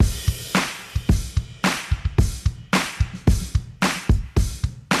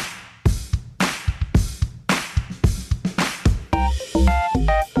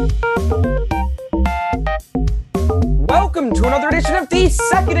to another edition of the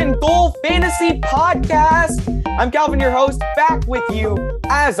Second and Goal Fantasy Podcast. I'm Calvin, your host, back with you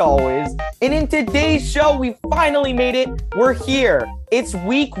as always. And in today's show, we finally made it. We're here. It's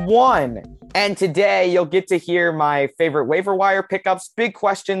week 1. And today you'll get to hear my favorite waiver wire pickups, big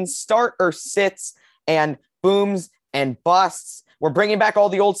questions, start or sits, and booms and busts. We're bringing back all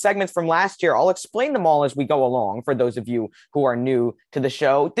the old segments from last year. I'll explain them all as we go along for those of you who are new to the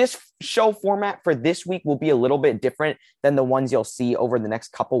show. This show format for this week will be a little bit different than the ones you'll see over the next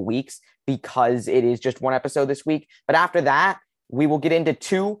couple weeks because it is just one episode this week. But after that, we will get into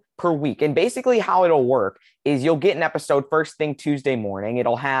 2 per week. And basically how it'll work is you'll get an episode first thing Tuesday morning.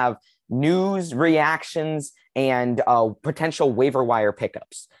 It'll have news, reactions, and potential waiver wire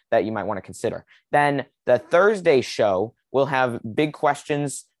pickups that you might want to consider. Then the Thursday show will have big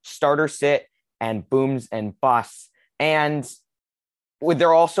questions, starter sit, and booms and busts. And would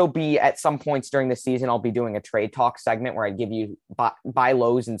there also be at some points during the season, I'll be doing a trade talk segment where I give you buy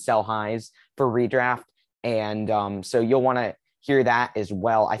lows and sell highs for redraft. And so you'll want to hear that as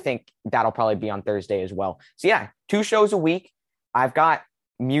well. I think that'll probably be on Thursday as well. So yeah, 2 shows a week. I've got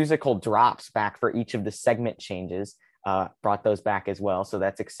musical drops back for each of the segment changes, brought those back as well. So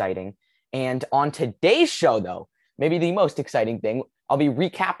that's exciting. And on today's show, though, maybe the most exciting thing, I'll be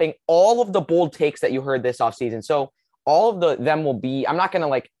recapping all of the bold takes that you heard this offseason. So all of them will be, I'm not going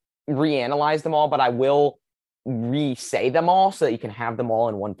to reanalyze them all, but I will re-say them all so that you can have them all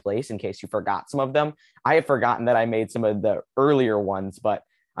in one place in case you forgot some of them. I had forgotten that I made some of the earlier ones, but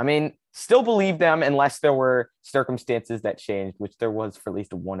I mean, still believe them unless there were circumstances that changed, which there was for at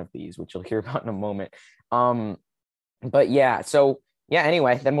least one of these, which you'll hear about in a moment. But yeah, so yeah,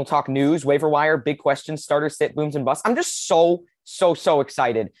 anyway, then we'll talk news, waiver wire, big questions, starter sit, booms and busts. I'm just so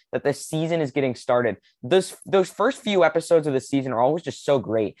excited that the season is getting started. Those first few episodes of the season are always just so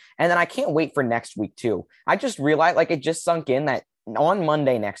great. And then I can't wait for next week too. I just realized, it just sunk in that on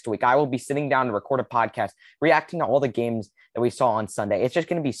Monday next week, I will be sitting down to record a podcast, reacting to all the games that we saw on Sunday. It's just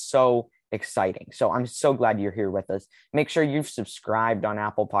going to be so exciting. So I'm so glad you're here with us. Make sure you've subscribed on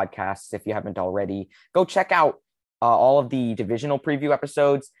Apple Podcasts if you haven't already. Go check out all of the divisional preview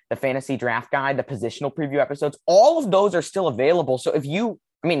episodes, the fantasy draft guide, the positional preview episodes. All of those are still available. So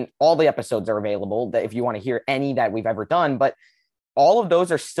all the episodes are available that if you want to hear any that we've ever done, but all of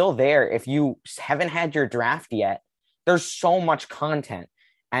those are still there. If you haven't had your draft yet, there's so much content.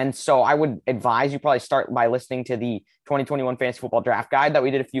 And so I would advise you probably start by listening to the 2021 Fantasy Football Draft Guide that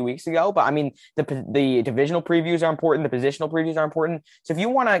we did a few weeks ago. But I mean, the divisional previews are important. The positional previews are important. So if you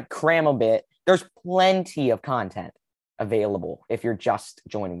want to cram a bit, there's plenty of content available if you're just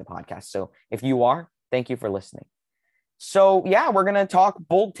joining the podcast. So if you are, thank you for listening. So yeah, we're going to talk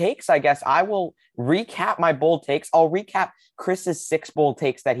bold takes, I guess. I will recap my bold takes. I'll recap Chris's 6 bold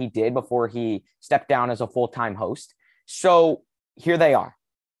takes that he did before he stepped down as a full-time host. So here they are.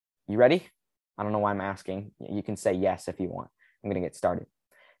 You ready? I don't know why I'm asking. You can say yes if you want. I'm going to get started.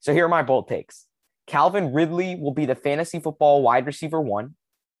 So here are my bold takes. Calvin Ridley will be the fantasy football wide receiver 1.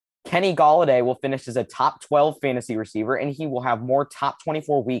 Kenny Golladay will finish as a top 12 fantasy receiver, and he will have more top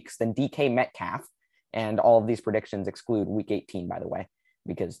 24 weeks than DK Metcalf. And all of these predictions exclude week 18, by the way,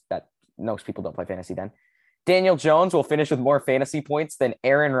 because that most people don't play fantasy then. Daniel Jones will finish with more fantasy points than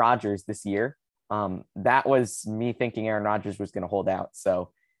Aaron Rodgers this year. That was me thinking Aaron Rodgers was going to hold out.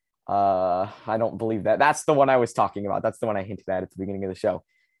 So I don't believe that. That's the one I was talking about. That's the one I hinted at the beginning of the show.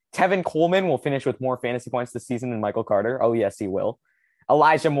 Tevin Coleman will finish with more fantasy points this season than Michael Carter. Oh, yes, he will.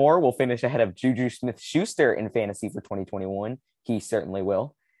 Elijah Moore will finish ahead of Juju Smith-Schuster in fantasy for 2021. He certainly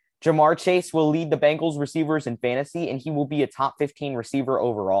will. Jamar Chase will lead the Bengals receivers in fantasy, and he will be a top 15 receiver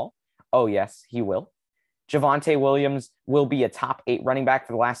overall. Oh, yes, he will. Javonte Williams will be a top 8 running back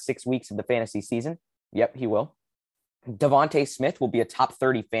for the last 6 weeks of the fantasy season. Yep, he will. Devontae Smith will be a top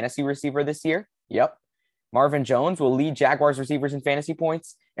 30 fantasy receiver this year. Yep. Marvin Jones will lead Jaguars receivers in fantasy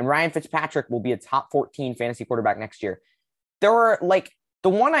points, and Ryan Fitzpatrick will be a top 14 fantasy quarterback next year. There were the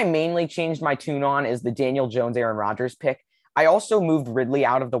one I mainly changed my tune on is the Daniel Jones, Aaron Rodgers pick. I also moved Ridley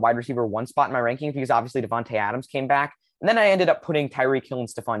out of the wide receiver 1 spot in my rankings because obviously Devontae Adams came back. And then I ended up putting Tyreek Hill and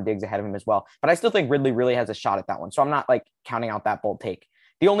Stephon Diggs ahead of him as well. But I still think Ridley really has a shot at that one. So I'm not counting out that bold take.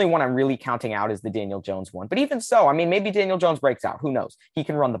 The only one I'm really counting out is the Daniel Jones one. But even so, I mean, maybe Daniel Jones breaks out. Who knows? He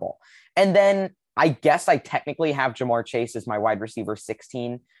can run the ball. And then I guess I technically have Jamar Chase as my wide receiver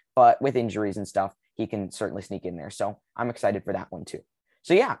 16, but with injuries and stuff, he can certainly sneak in there. So I'm excited for that one too.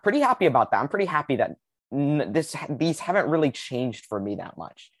 So yeah, pretty happy about that. I'm pretty happy that these haven't really changed for me that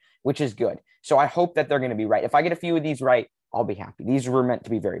much, which is good. So I hope that they're going to be right. If I get a few of these right, I'll be happy. These were meant to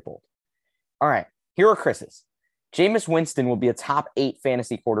be very bold. All right, here are Chris's. Jameis Winston will be a top 8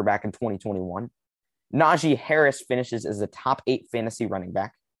 fantasy quarterback in 2021. Najee Harris finishes as a top 8 fantasy running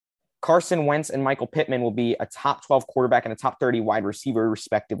back. Carson Wentz and Michael Pittman will be a top 12 quarterback and a top 30 wide receiver,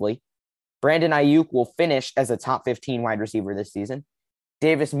 respectively. Brandon Ayuk will finish as a top 15 wide receiver this season.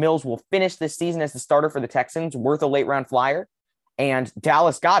 Davis Mills will finish this season as the starter for the Texans, worth a late round flyer. And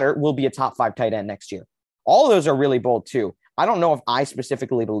Dallas Goedert will be a top 5 tight end next year. All of those are really bold too. I don't know if I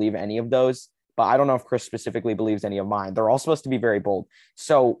specifically believe any of those, but I don't know if Chris specifically believes any of mine. They're all supposed to be very bold.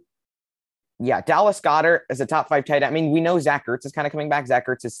 So yeah, Dallas Goedert is a top 5 tight end. I mean, we know Zach Ertz is kind of coming back. Zach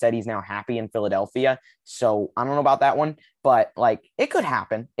Ertz has said he's now happy in Philadelphia. So I don't know about that one, but like it could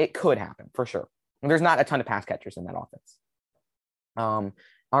happen. It could happen for sure. And there's not a ton of pass catchers in that offense.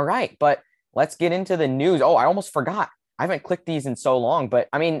 All right, but let's get into the news. Oh, I almost forgot. I haven't clicked these in so long, but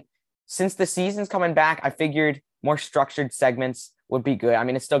I mean, since the season's coming back, I figured more structured segments would be good. I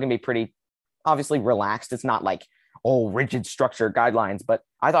mean, it's still going to be pretty obviously relaxed. It's not like, oh, rigid structure guidelines, but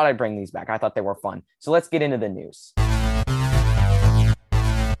I thought I'd bring these back. I thought they were fun. So let's get into the news.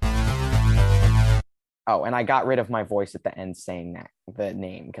 Oh, and I got rid of my voice at the end saying that, the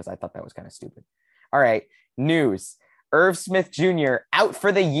name, because I thought that was kind of stupid. All right, news. Irv Smith Jr. out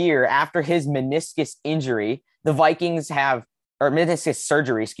for the year after his meniscus injury. The Vikings have, or meniscus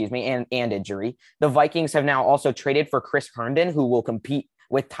surgery, and injury. The Vikings have now also traded for Chris Herndon, who will compete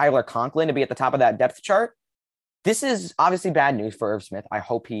with Tyler Conklin to be at the top of that depth chart. This is obviously bad news for Irv Smith. I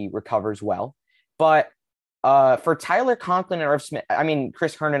hope he recovers well. But for Tyler Conklin and Irv Smith, I mean,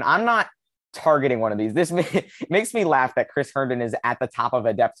 Chris Herndon, I'm not targeting one of these. This makes me laugh that Chris Herndon is at the top of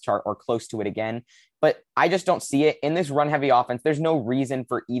a depth chart or close to it again. But I just don't see it in this run-heavy offense. There's no reason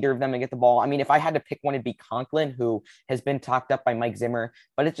for either of them to get the ball. I mean, if I had to pick one, it'd be Conklin, who has been talked up by Mike Zimmer,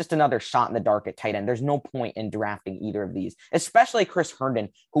 but it's just another shot in the dark at tight end. There's no point in drafting either of these, especially Chris Herndon,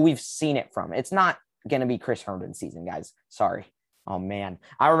 who we've seen it from. It's not going to be Chris Herndon season, guys. Sorry. Oh, man.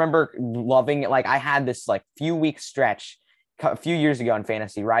 I remember loving it. Like, I had this, like, few-week stretch a few years ago in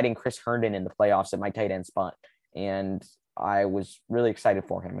fantasy, riding Chris Herndon in the playoffs at my tight end spot, and I was really excited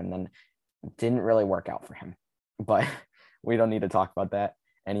for him, and then didn't really work out for him, but we don't need to talk about that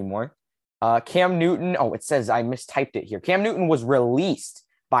anymore. Cam Newton. Oh, it says I mistyped it here. Cam Newton was released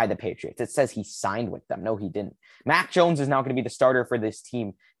by the Patriots. It says he signed with them. No, he didn't. Mac Jones is now going to be the starter for this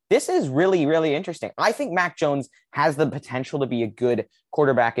team. This is really, really interesting. I think Mac Jones has the potential to be a good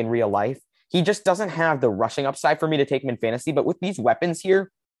quarterback in real life. He just doesn't have the rushing upside for me to take him in fantasy, but with these weapons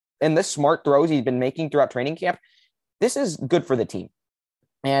here and the smart throws he's been making throughout training camp, this is good for the team.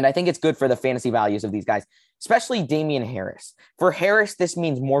 And I think it's good for the fantasy values of these guys, especially Damian Harris. For Harris, this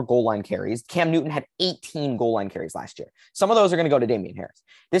means more goal line carries. Cam Newton had 18 goal line carries last year. Some of those are going to go to Damian Harris.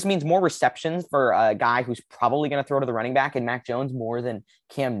 This means more receptions for a guy who's probably going to throw to the running back and Mac Jones more than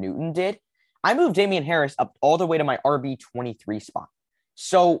Cam Newton did. I moved Damian Harris up all the way to my RB23 spot.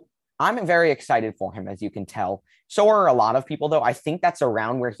 So I'm very excited for him, as you can tell. So are a lot of people, though. I think that's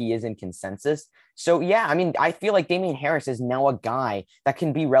around where he is in consensus. So, yeah, I mean, I feel like Damian Harris is now a guy that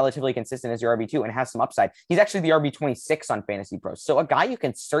can be relatively consistent as your RB2 and has some upside. He's actually the RB26 on Fantasy Pros. So a guy you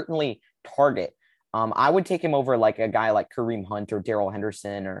can certainly target. I would take him over like a guy like Kareem Hunt or Darrell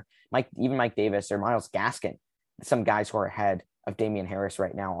Henderson or Mike Davis or Myles Gaskin, some guys who are ahead of Damian Harris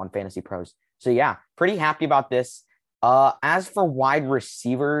right now on Fantasy Pros. So, yeah, pretty happy about this. As for wide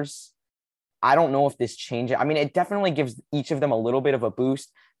receivers, I don't know if this changes. I mean, it definitely gives each of them a little bit of a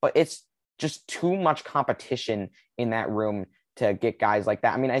boost, but it's just too much competition in that room to get guys like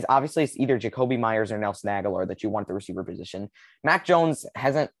that. I mean, obviously it's either Jacoby Myers or Nelson Aguilar that you want the receiver position. Mac Jones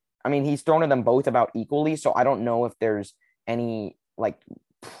he's thrown to them both about equally, so I don't know if there's any like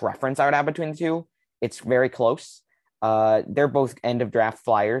preference I would have between the two. It's very close. They're both end of draft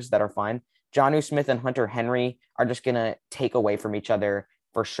flyers that are fine. Jonnu Smith and Hunter Henry are just going to take away from each other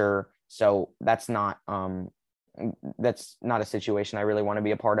for sure. So that's not a situation I really want to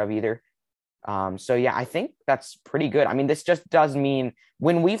be a part of either. So yeah, I think that's pretty good. I mean, this just does mean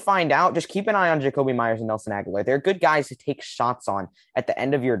when we find out, just keep an eye on Jacoby Myers and Nelson Aguilar. They're good guys to take shots on at the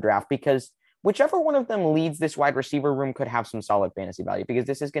end of your draft, because whichever one of them leads this wide receiver room could have some solid fantasy value, because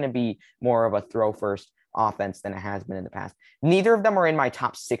this is going to be more of a throw first offense than it has been in the past. Neither of them are in my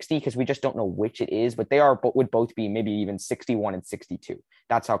top 60 because we just don't know which it is, but they would both be maybe even 61 and 62.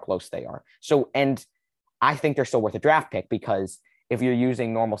 That's how close they are. So, and I think they're still worth a draft pick, because if you're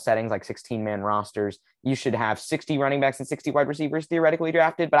using normal settings like 16-man rosters, you should have 60 running backs and 60 wide receivers theoretically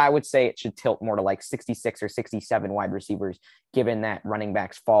drafted. But I would say it should tilt more to like 66 or 67 wide receivers, given that running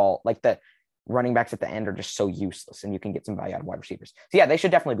backs fall, like the running backs at the end are just so useless and you can get some value out of wide receivers. So yeah, they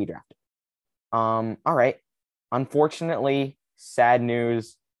should definitely be drafted. All right. Unfortunately, sad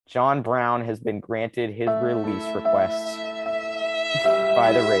news. John Brown has been granted his release request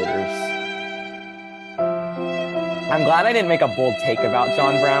by the Raiders. I'm glad I didn't make a bold take about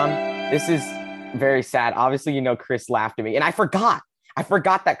John Brown. This is very sad. Obviously, Chris laughed at me, and I forgot. I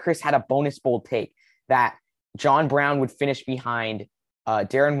forgot that Chris had a bonus bold take that John Brown would finish behind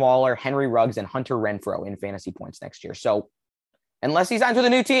Darren Waller, Henry Ruggs, and Hunter Renfrow in fantasy points next year. So unless he signs with a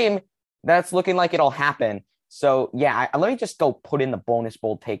new team, that's looking like it'll happen. So yeah, let me just go put in the bonus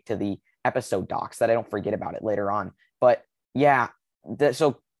bold take to the episode docs that I don't forget about it later on. But yeah,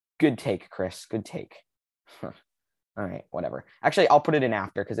 so good take, Chris. Good take. All right, whatever. Actually, I'll put it in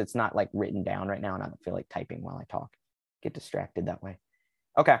after because it's not like written down right now and I don't feel like typing while I talk. Get distracted that way.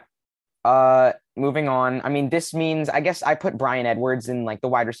 Okay. Moving on. I mean, this means I guess I put Bryan Edwards in like the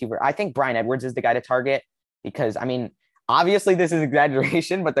wide receiver. I think Bryan Edwards is the guy to target because I mean, obviously this is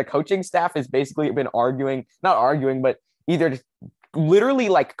exaggeration, but the coaching staff has basically been not arguing, but either literally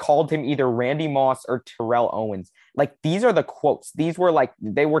like called him either Randy Moss or Terrell Owens. Like these are the quotes. These were like,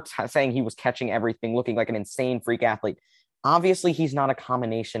 they were saying he was catching everything, looking like an insane freak athlete. Obviously he's not a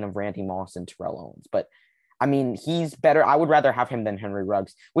combination of Randy Moss and Terrell Owens, but I mean, he's better. I would rather have him than Henry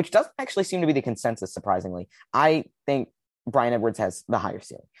Ruggs, which doesn't actually seem to be the consensus, surprisingly. I think Bryan Edwards has the higher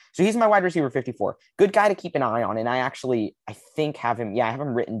ceiling. So he's my wide receiver 54. Good guy to keep an eye on. And I think have him. Yeah, I have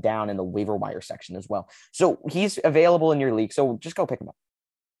him written down in the waiver wire section as well. So he's available in your league. So just go pick him up.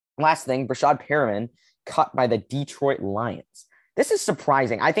 Last thing, Breshad Perriman cut by the Detroit Lions. This is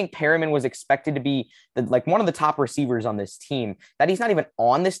surprising. I think Perriman was expected to be one of the top receivers on this team. That he's not even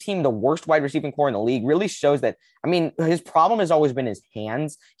on this team, the worst wide receiving core in the league, really shows that, I mean, his problem has always been his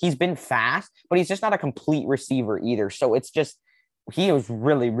hands. He's been fast, but he's just not a complete receiver either. So it's just, he was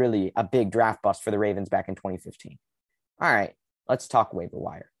really, really a big draft bust for the Ravens back in 2015. All right, let's talk waiver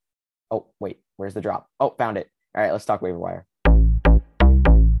wire. Oh, wait, where's the drop? Oh, found it. All right, let's talk waiver wire.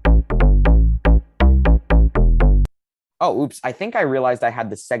 Oh, oops. I think I realized I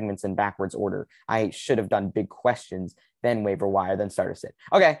had the segments in backwards order. I should have done big questions, then waiver wire, then starter sit.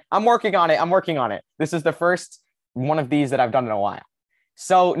 Okay, I'm working on it. This is the first one of these that I've done in a while.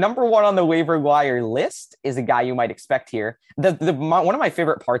 So number one on the waiver wire list is a guy you might expect here. One of my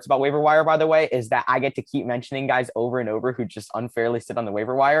favorite parts about waiver wire, by the way, is that I get to keep mentioning guys over and over who just unfairly sit on the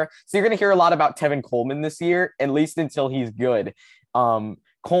waiver wire. So you're going to hear a lot about Tevin Coleman this year, at least until he's good.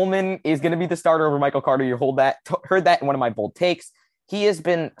 Coleman is going to be the starter over Michael Carter. You heard that in one of my bold takes. He has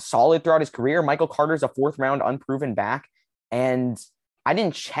been solid throughout his career. Michael Carter's a fourth round unproven back. And I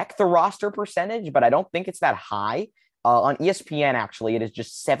didn't check the roster percentage, but I don't think it's that high. On ESPN, actually, it is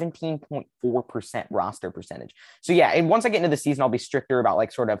just 17.4% roster percentage. So yeah, and once I get into the season, I'll be stricter about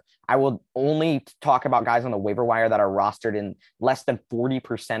I will only talk about guys on the waiver wire that are rostered in less than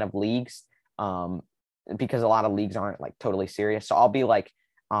 40% of leagues. Because a lot of leagues aren't totally serious. So I'll be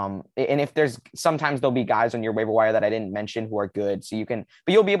and if sometimes there'll be guys on your waiver wire that I didn't mention who are good. So but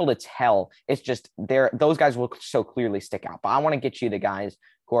you'll be able to tell. It's just those guys will so clearly stick out. But I want to get you the guys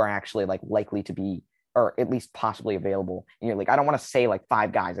who are actually likely to be, or at least possibly available in your league. I don't want to say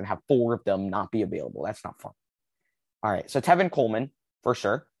 5 guys and have 4 of them not be available. That's not fun. All right. So Tevin Coleman for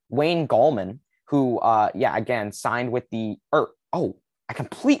sure. Wayne Gallman, who, again, signed with I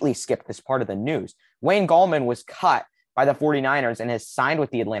completely skipped this part of the news. Wayne Gallman was cut by the 49ers and has signed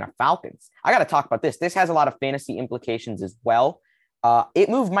with the Atlanta Falcons. I got to talk about this. This has a lot of fantasy implications as well. It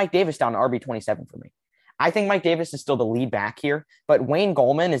moved Mike Davis down to RB27 for me. I think Mike Davis is still the lead back here, but Wayne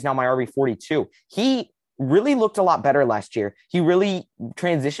Gallman is now my RB42. He really looked a lot better last year. He really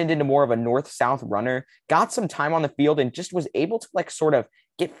transitioned into more of a north-south runner, got some time on the field, and just was able to sort of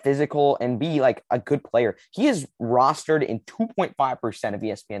get physical and be a good player. He is rostered in 2.5% of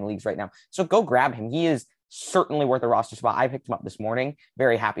ESPN leagues right now. So go grab him. He is certainly worth a roster spot. I picked him up this morning.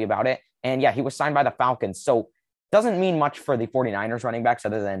 Very happy about it. And yeah, he was signed by the Falcons. So doesn't mean much for the 49ers running backs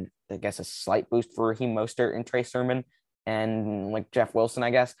other than, I guess, a slight boost for Raheem Mostert and Trey Sermon and Jeff Wilson,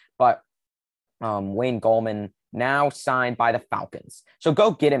 I guess. But Wayne Gallman now signed by the Falcons. So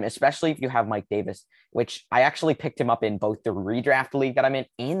go get him, especially if you have Mike Davis, which I actually picked him up in both the redraft league that I'm in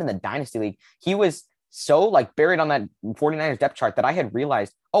and in the dynasty league. He was so buried on that 49ers depth chart that I had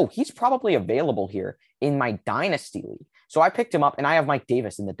realized, he's probably available here in my dynasty league. So I picked him up and I have Mike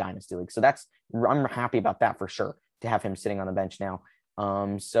Davis in the dynasty league. So I'm happy about that for sure, to have him sitting on the bench now.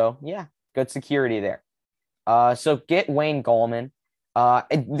 So yeah, good security there. So get Wayne Gallman.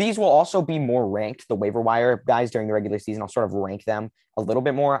 These will also be more ranked, the waiver wire guys, during the regular season. I'll sort of rank them a little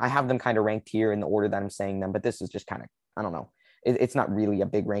bit more. I have them kind of ranked here in the order that I'm saying them, but this is just kind of, I don't know. It's not really a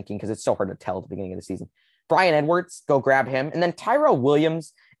big ranking because it's so hard to tell at the beginning of the season. Bryan Edwards, go grab him. And then Tyrell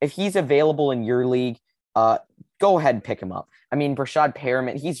Williams, if he's available in your league, go ahead and pick him up. I mean, Breshad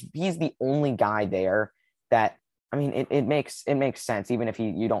Perriman, he's the only guy there that, I mean, it makes sense, even if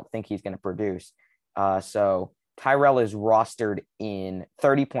you don't think he's going to produce. So Tyrell is rostered in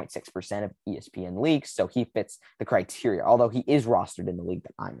 30.6% of ESPN leagues, so he fits the criteria, although he is rostered in the league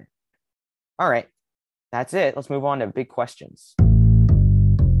that I'm in. All right, that's it. Let's move on to big questions.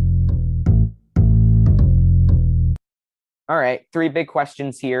 All right, 3 big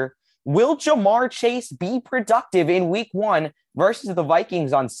questions here. Will Ja'Marr Chase be productive in week 1 versus the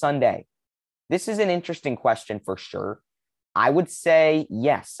Vikings on Sunday? This is an interesting question for sure. I would say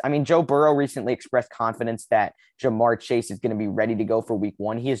yes. I mean, Joe Burrow recently expressed confidence that Ja'Marr Chase is going to be ready to go for week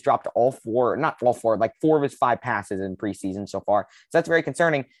 1. He has dropped not all four, like 4 of his 5 passes in preseason so far. So that's very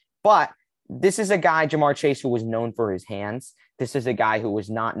concerning. But this is a guy, Ja'Marr Chase, who was known for his hands. This is a guy who was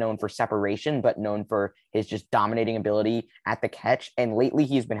not known for separation, but known for his just dominating ability at the catch. And lately,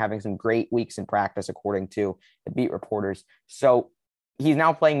 he's been having some great weeks in practice, according to the beat reporters. So he's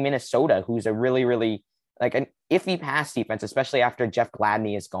now playing Minnesota, who's a really, really like an iffy pass defense, especially after Jeff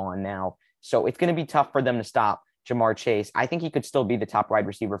Gladney is gone now. So it's going to be tough for them to stop Ja'Marr Chase. I think he could still be the top wide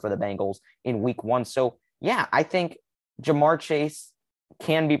receiver for the Bengals in week 1. So yeah, I think Ja'Marr Chase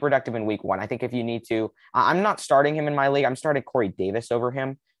can be productive in week 1. I think if you need to, I'm not starting him in my league. I'm starting Corey Davis over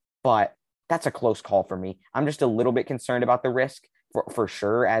him, but that's a close call for me. I'm just a little bit concerned about the risk for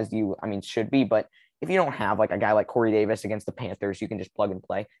sure, should be. But if you don't have like a guy like Corey Davis against the Panthers, you can just plug and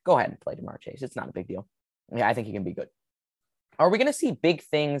play. Go ahead and play Ja'Marr Chase. It's not a big deal. Yeah, I think he can be good. Are we going to see big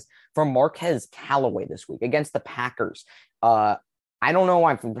things from Marquez Callaway this week against the Packers? I don't know.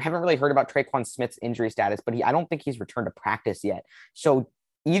 I haven't really heard about Tre'Quan Smith's injury status, but I don't think he's returned to practice yet. So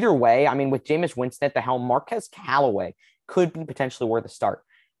either way, I mean, with Jameis Winston at the helm, Marquez Callaway could be potentially worth a start.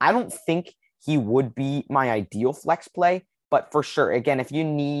 I don't think he would be my ideal flex play, but for sure, again, if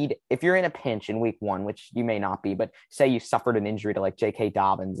you're in a pinch in week 1, which you may not be, but say you suffered an injury to like J.K.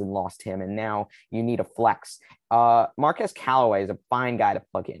 Dobbins and lost him, and now you need a flex, Marquez Callaway is a fine guy to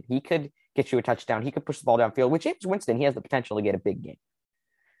plug in. He could get you a touchdown. He could push the ball downfield. With Jameis Winston, he has the potential to get a big game.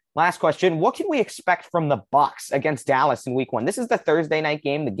 Last question. What can we expect from the Bucs against Dallas in week 1? This is the Thursday night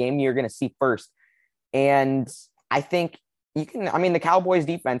game, the game you're going to see first. And I think the Cowboys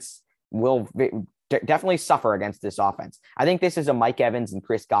defense will definitely suffer against this offense. I think this is a Mike Evans and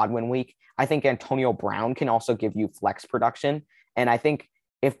Chris Godwin week. I think Antonio Brown can also give you flex production. And I think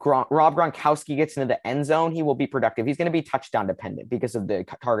if Rob Gronkowski gets into the end zone, he will be productive. He's going to be touchdown dependent because of the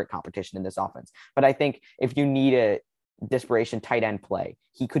target competition in this offense. But I think if you need a desperation tight end play,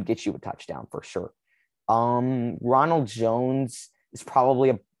 he could get you a touchdown for sure. Ronald Jones is probably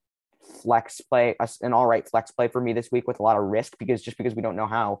a flex play, an all right flex play for me this week with a lot of risk because we don't know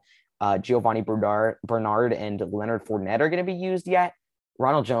how Giovanni Bernard and Leonard Fournette are going to be used yet.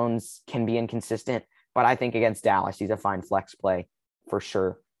 Ronald Jones can be inconsistent, but I think against Dallas, he's a fine flex play for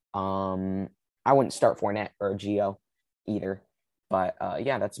sure. I wouldn't start Fournette or Gio either, but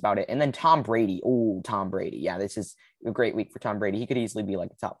yeah, that's about it. And then Tom Brady. Oh, Tom Brady. Yeah, this is a great week for Tom Brady. He could easily be like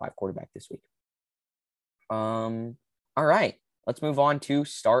a top 5 quarterback this week. All right, let's move on to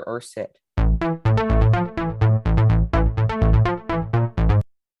start or sit.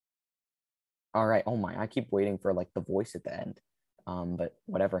 All right. Oh my, I keep waiting for like the voice at the end. But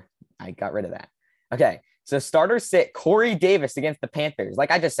whatever. I got rid of that. Okay. So starter sit Corey Davis against the Panthers.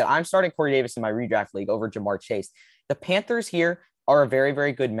 Like I just said, I'm starting Corey Davis in my redraft league over Ja'Marr Chase. The Panthers here are a very,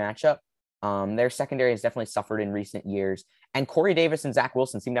 very good matchup. Their secondary has definitely suffered in recent years. And Corey Davis and Zach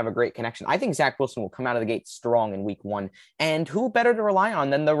Wilson seem to have a great connection. I think Zach Wilson will come out of the gate strong in week 1. And who better to rely on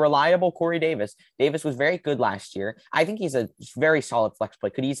than the reliable Corey Davis? Davis was very good last year. I think he's a very solid flex play.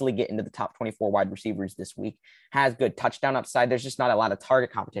 Could easily get into the top 24 wide receivers this week. Has good touchdown upside. There's just not a lot of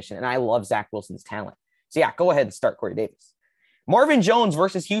target competition. And I love Zach Wilson's talent. So yeah, go ahead and start Corey Davis. Marvin Jones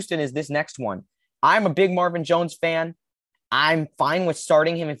versus Houston is this next one. I'm a big Marvin Jones fan. I'm fine with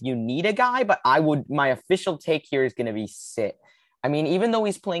starting him if you need a guy, but my official take here is going to be sit. I mean, even though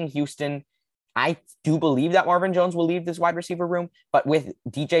he's playing Houston, I do believe that Marvin Jones will leave this wide receiver room, but with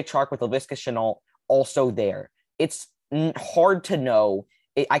DJ Chark, with Laviska Shenault also there, it's hard to know.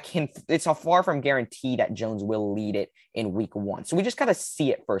 It's a far from guaranteed that Jones will lead it in week 1. So we just got to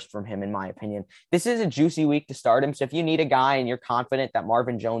see it first from him, in my opinion. This is a juicy week to start him. So if you need a guy and you're confident that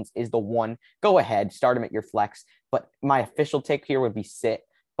Marvin Jones is the one, go ahead, start him at your flex. But my official take here would be sit,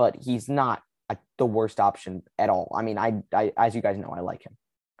 but he's not the worst option at all. I mean, I as you guys know, I like him.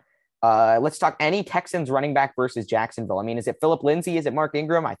 Let's talk any Texans running back versus Jacksonville. I mean, is it Phillip Lindsay? Is it Mark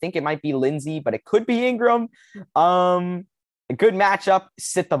Ingram? I think it might be Lindsay, but it could be Ingram. A good matchup,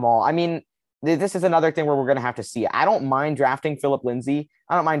 sit them all. I mean, this is another thing where we're going to have to see. I don't mind drafting Phillip Lindsay.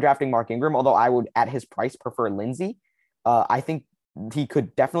 I don't mind drafting Mark Ingram, although I would, at his price, prefer Lindsay. I think he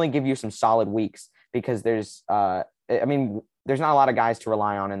could definitely give you some solid weeks because there's not a lot of guys to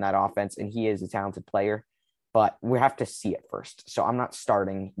rely on in that offense, and he is a talented player. but we have to see it first. So I'm not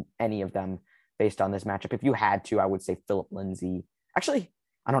starting any of them based on this matchup. If you had to, I would say Philip Lindsay. Actually,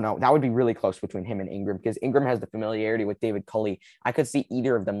 I don't know. That would be really close between him and Ingram because Ingram has the familiarity with David Culley. I could see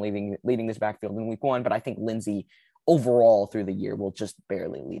either of them leading this backfield in week 1, but I think Lindsay overall through the year will just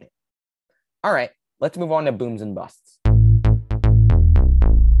barely lead it. All right, let's move on to booms and busts.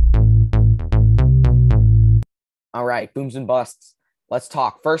 All right, booms and busts. Let's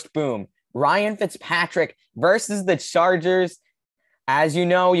talk. First boom, Ryan Fitzpatrick versus the Chargers. As you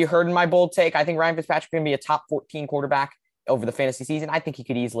know, you heard in my bold take, I think Ryan Fitzpatrick is going to be a top 14 quarterback over the fantasy season. I think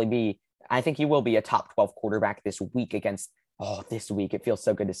he will be a top 12 quarterback this week it feels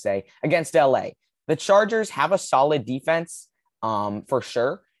so good to say, against LA. The Chargers have a solid defense for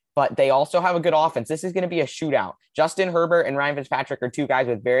sure, but they also have a good offense. This is going to be a shootout. Justin Herbert and Ryan Fitzpatrick are two guys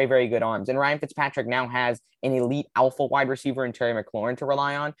with very, very good arms. And Ryan Fitzpatrick now has an elite alpha wide receiver in Terry McLaurin to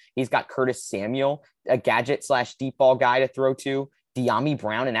rely on. He's got Curtis Samuel, a gadget / deep ball guy to throw to. De'Ami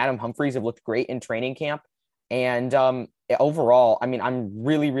Brown and Adam Humphries have looked great in training camp. And overall, I mean, I'm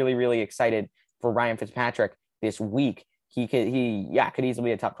really, really, really excited for Ryan Fitzpatrick this week. He could easily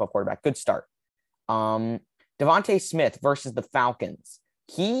be a top 12 quarterback. Good start. DeVonta Smith versus the Falcons.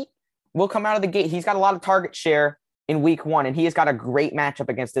 He will come out of the gate. He's got a lot of target share in week 1, and he has got a great matchup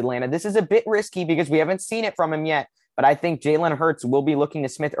against Atlanta. This is a bit risky because we haven't seen it from him yet, but I think Jalen Hurts will be looking to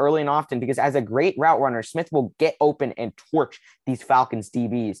Smith early and often because as a great route runner, Smith will get open and torch these Falcons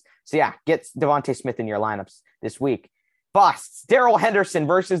DBs. So yeah, get DeVonta Smith in your lineups this week. Busts, Darrell Henderson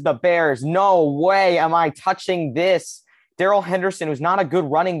versus the Bears. No way am I touching this. Darrell Henderson, who's not a good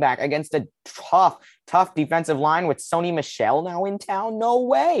running back against a tough defensive line with Sony Michel now in town. No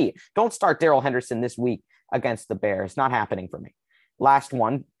way. Don't start Darrell Henderson this week against the Bears. Not happening for me. Last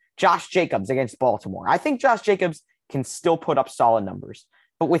one, Josh Jacobs against Baltimore. I think Josh Jacobs can still put up solid numbers,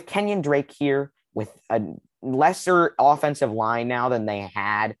 but with Kenyon Drake here, with a lesser offensive line now than they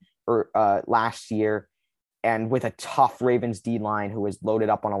had last year, and with a tough Ravens D line who is loaded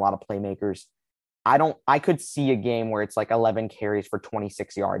up on a lot of playmakers, I could see a game where it's like 11 carries for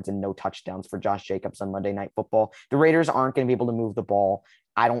 26 yards and no touchdowns for Josh Jacobs on Monday Night Football. The Raiders aren't going to be able to move the ball.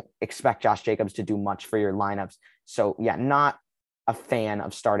 I don't expect Josh Jacobs to do much for your lineups. So yeah, not a fan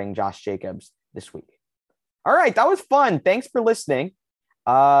of starting Josh Jacobs this week. All right, that was fun. Thanks for listening.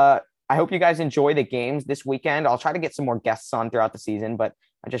 I hope you guys enjoy the games this weekend. I'll try to get some more guests on throughout the season, but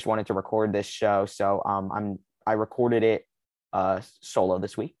I just wanted to record this show. So I recorded it solo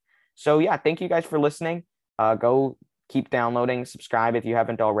this week. So yeah, thank you guys for listening. Go keep downloading, subscribe if you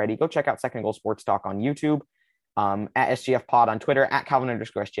haven't already. Go check out Second Goal Sports Talk on YouTube, at SGF Pod on Twitter, at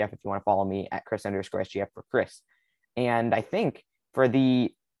Calvin_SGF if you want to follow me, at Chris_SGF for Chris. And I think for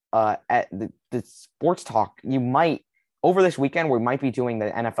the sports talk, over this weekend, we might be doing the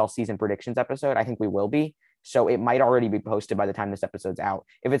NFL season predictions episode. I think we will be. So it might already be posted by the time this episode's out.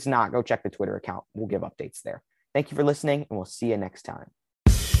 If it's not, go check the Twitter account. We'll give updates there. Thank you for listening, and we'll see you next time.